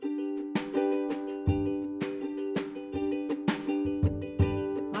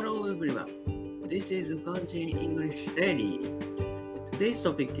This is Ukanji English Daily. Today's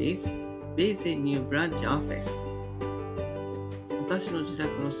topic is Visit New Branch Office. 私の自宅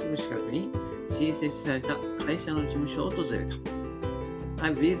のすぐ近くに新設された会社の事務所を訪れた。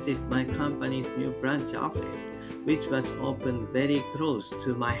I visit my company's new branch office, which was opened very close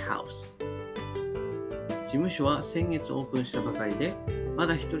to my house. 事務所は先月オープンしたばかりで、ま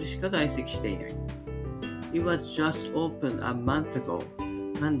だ一人しか在籍していない。It was just opened a month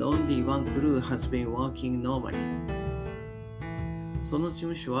ago.And only one crew has been working normally. その事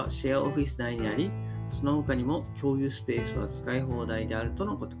務所はシェアオフィス内にあり、その他にも共有スペースは使い放題であると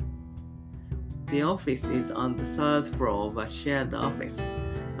のこと。The office is on the third floor of a shared office,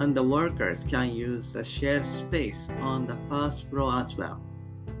 and the workers can use the shared space on the first floor as well.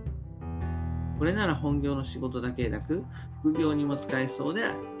 これなら本業の仕事だけでなく、副業にも使えそうで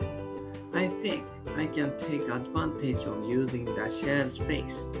ある。I think I can take advantage of using the shared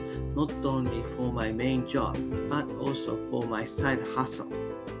space, not only for my main job, but also for my side hustle.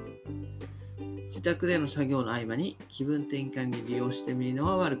 自宅での作業の合間に気分転換に利用してみるの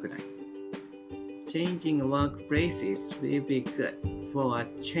は悪くない。Changing workplaces will be good for a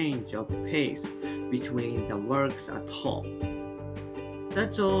change of pace between the works at home.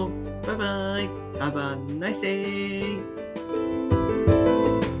 That's all. Bye bye. Have a nice day.